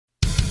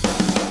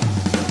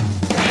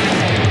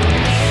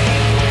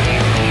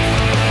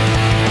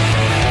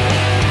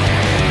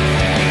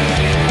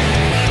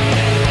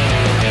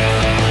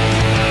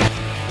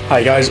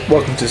Hi guys,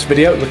 welcome to this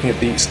video looking at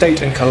the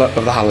state and colour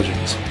of the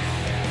halogens.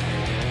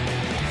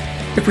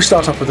 If we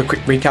start off with a quick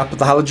recap of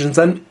the halogens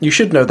then, you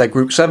should know they're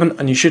group 7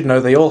 and you should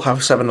know they all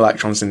have 7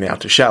 electrons in the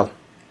outer shell.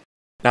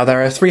 Now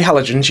there are 3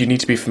 halogens you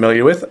need to be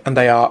familiar with, and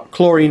they are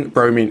chlorine,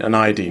 bromine and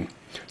iodine.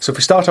 So if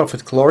we start off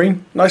with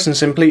chlorine, nice and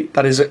simply,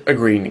 that is a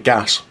green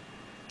gas.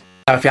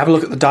 Now if you have a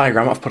look at the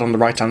diagram I've put on the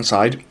right hand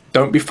side,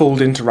 don't be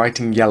fooled into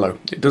writing yellow.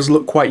 It does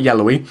look quite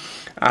yellowy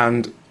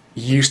and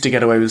you used to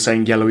get away with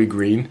saying yellowy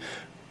green,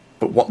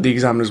 but what the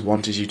examiners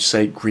want is you to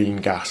say green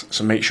gas,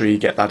 so make sure you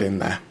get that in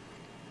there.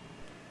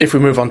 If we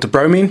move on to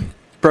bromine,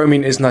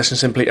 bromine is nice and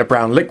simply a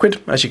brown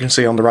liquid, as you can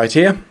see on the right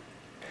here.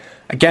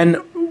 Again,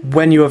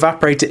 when you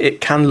evaporate it,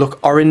 it can look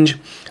orange,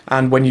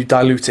 and when you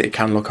dilute it, it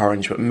can look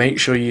orange, but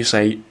make sure you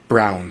say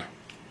brown.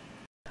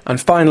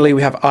 And finally,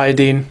 we have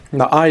iodine.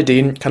 Now,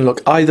 iodine can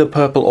look either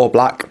purple or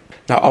black.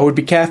 Now, I would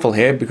be careful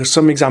here because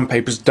some exam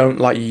papers don't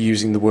like you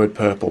using the word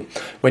purple.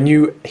 When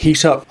you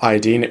heat up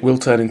iodine, it will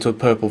turn into a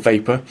purple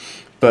vapour,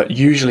 but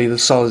usually the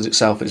solid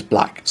itself is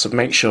black, so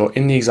make sure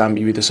in the exam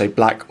you either say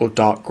black or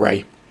dark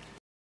grey.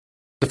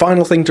 The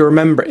final thing to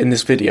remember in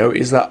this video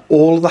is that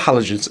all of the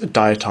halogens are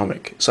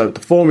diatomic, so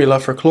the formula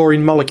for a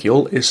chlorine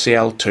molecule is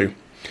Cl2,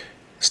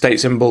 state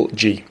symbol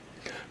G.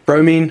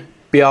 Bromine,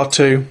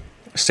 Br2,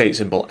 state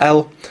symbol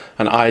L,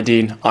 and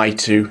iodine,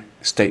 I2,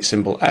 state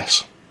symbol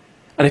S.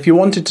 And if you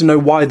wanted to know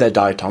why they're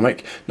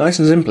diatomic, nice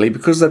and simply,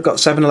 because they've got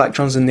 7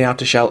 electrons in the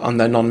outer shell and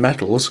they're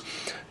non-metals,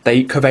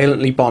 they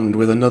covalently bond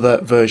with another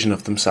version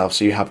of themselves.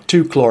 So you have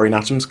 2 chlorine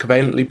atoms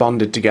covalently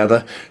bonded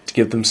together to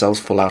give themselves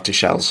full outer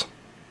shells.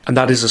 And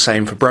that is the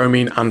same for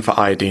bromine and for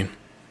iodine.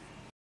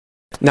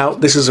 Now,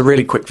 this is a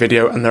really quick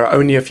video and there are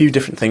only a few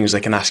different things they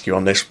can ask you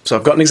on this. So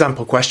I've got an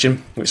example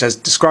question which says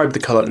describe the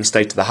colour and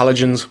state of the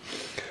halogens.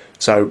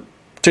 So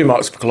 2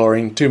 marks for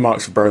chlorine, 2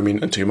 marks for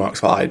bromine and 2 marks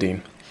for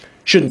iodine.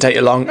 Shouldn't take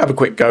you long, have a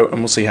quick go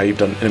and we'll see how you've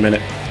done in a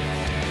minute.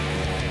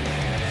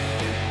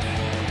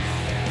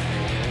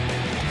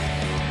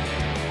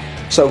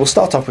 So we'll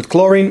start off with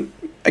chlorine.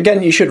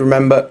 Again, you should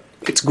remember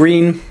it's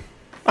green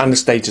and the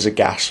state is a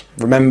gas.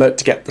 Remember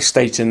to get the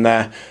state in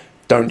there,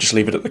 don't just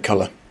leave it at the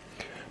colour.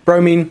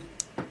 Bromine,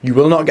 you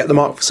will not get the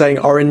mark for saying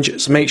orange,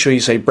 so make sure you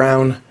say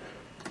brown,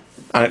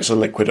 and it's a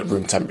liquid at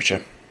room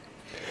temperature.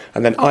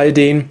 And then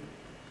iodine,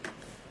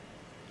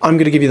 I'm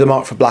going to give you the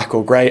mark for black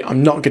or grey,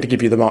 I'm not going to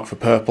give you the mark for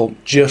purple,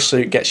 just so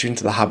it gets you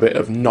into the habit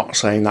of not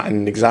saying that in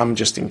an exam,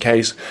 just in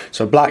case.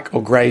 So black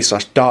or grey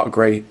 / dark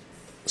grey,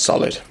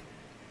 solid.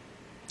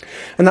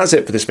 And that's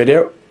it for this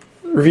video.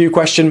 Review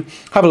question,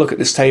 have a look at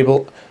this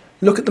table,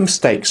 look at the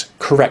mistakes,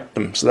 correct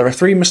them. So there are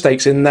 3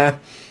 mistakes in there,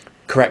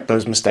 correct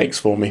those mistakes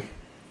for me.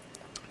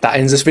 That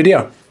ends this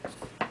video.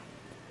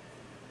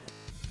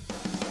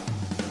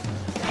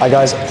 Hi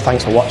guys,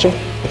 thanks for watching.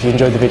 If you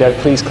enjoyed the video,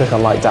 please click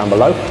on like down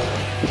below.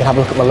 You can have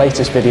a look at my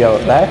latest video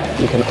up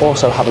there. You can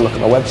also have a look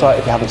at my website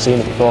if you haven't seen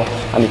it before,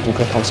 and you can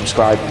click on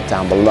subscribe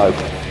down below.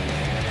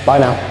 Bye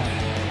now.